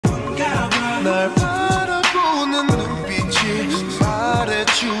날 바라보는 눈빛이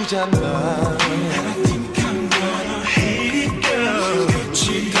말해주잖아.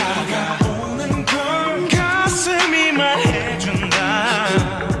 가슴이 말해준다.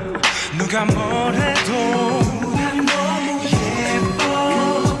 누가 뭐래도 난 너무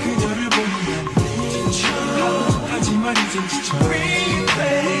예뻐. 그녀를 보면 지쳐. 하지만 이젠 지쳐.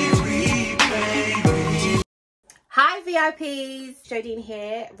 Hi VIPs, Jodine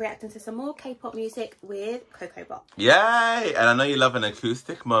here, reacting to some more K-pop music with Coco Bop. Yay! And I know you love an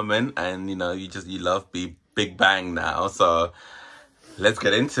acoustic moment, and you know you love Big Bang now. So let's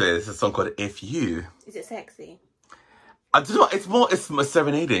get into it. It's a song called "If You." Is it sexy? I don't know. It's more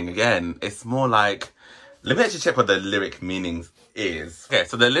serenading again. It's more like. Let me actually check what the lyric meanings is. Okay,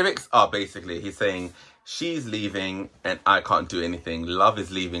 so the lyrics are basically he's saying. She's leaving and I can't do anything. Love is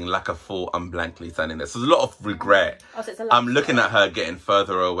leaving like a fool. I'm blankly standing there. So there's a lot of regret. Oh, so it's a I'm looking at her getting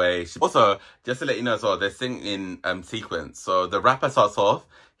further away. Also, just to let you know as well, they're singing in sequence. So the rapper starts off.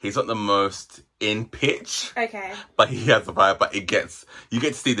 He's not the most in pitch. Okay. But he has a vibe. But you get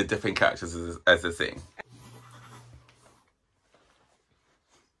to see the different characters as they sing.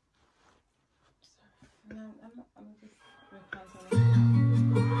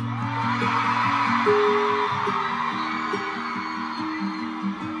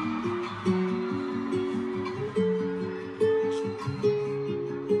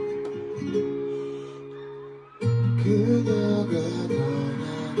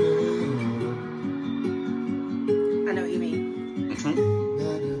 I know what you mean. It's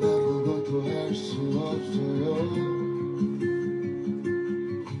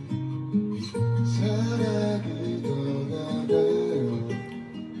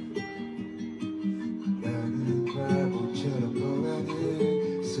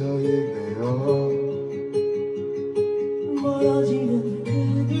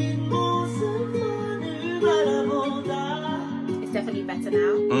definitely better now.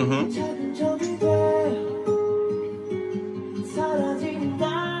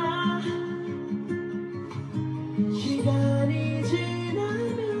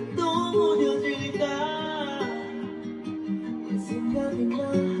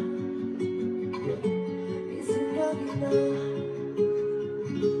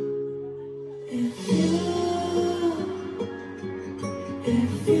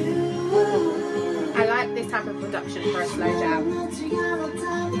 I like this type of production for a slow jam.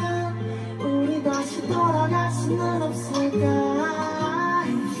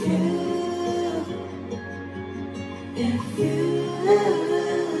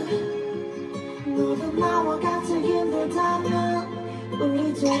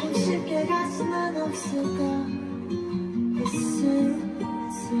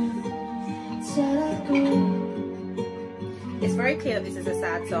 It's very clear that this is a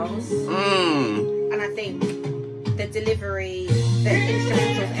sad song. And I think the delivery, the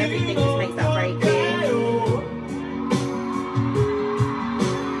instrumentals, everything just makes that very clear.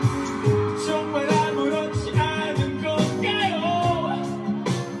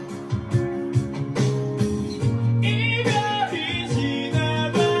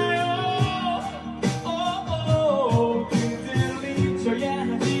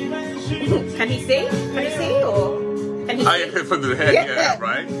 Can he see? Can he see? Or can he see? From the head, yeah,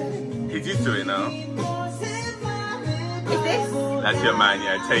 right? He's used to it now. Is this? That's your man,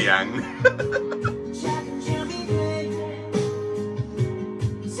 yeah, Taeyang.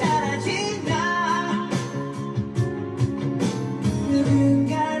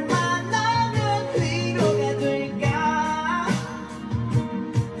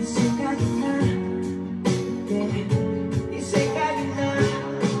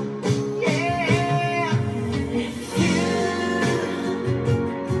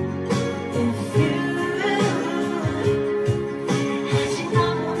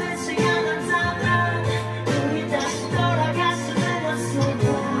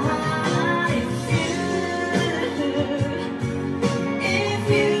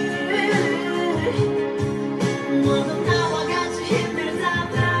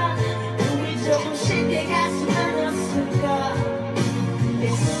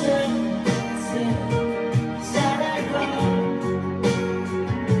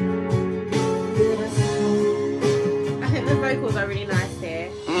 Vocals are really nice here.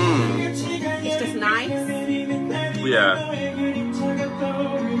 It's just nice. Yeah.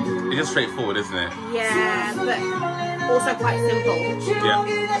 It's just straightforward, isn't it? Yeah, but also quite simple. Yeah.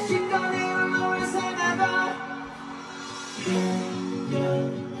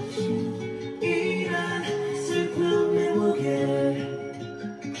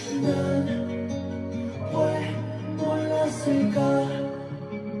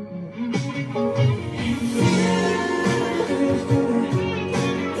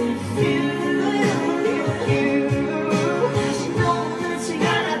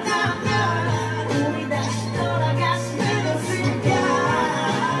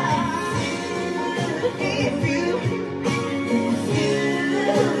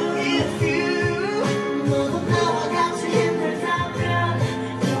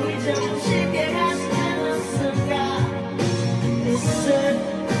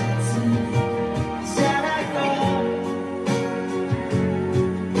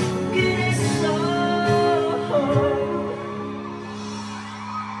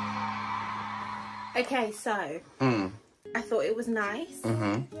 so. I thought it was nice.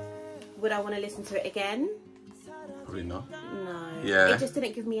 Would I want to listen to it again? Probably not. No. Yeah. It just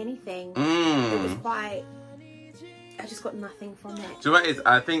didn't give me anything. It was quite... I just got nothing from it. Do you know what it is?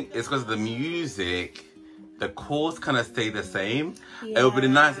 I think it's because of the music. The chords kind of stay the same. Yeah. It would be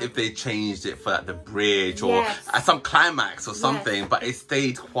nice if they changed it for like the bridge or some climax or something, but it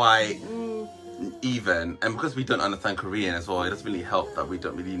stayed quite even. And because we don't understand Korean as well, it doesn't really help that we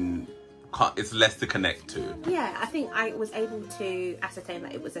don't really... it's less to connect to. Yeah, I think I was able to ascertain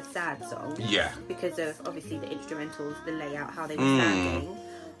that it was a sad song. Yeah. Because of obviously the instrumentals, the layout, how they were sounding.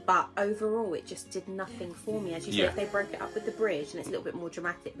 But overall, it just did nothing for me. As you say, if they broke it up with the bridge and it's a little bit more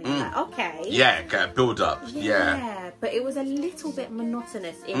dramatic, then you're like, okay. Yeah, build up. Yeah, but it was a little bit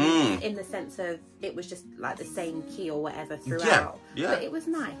monotonous in the sense of it was just like the same key or whatever throughout. Yeah. But it was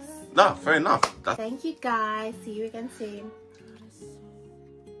nice. No, fair enough. Thank you guys. See you again soon.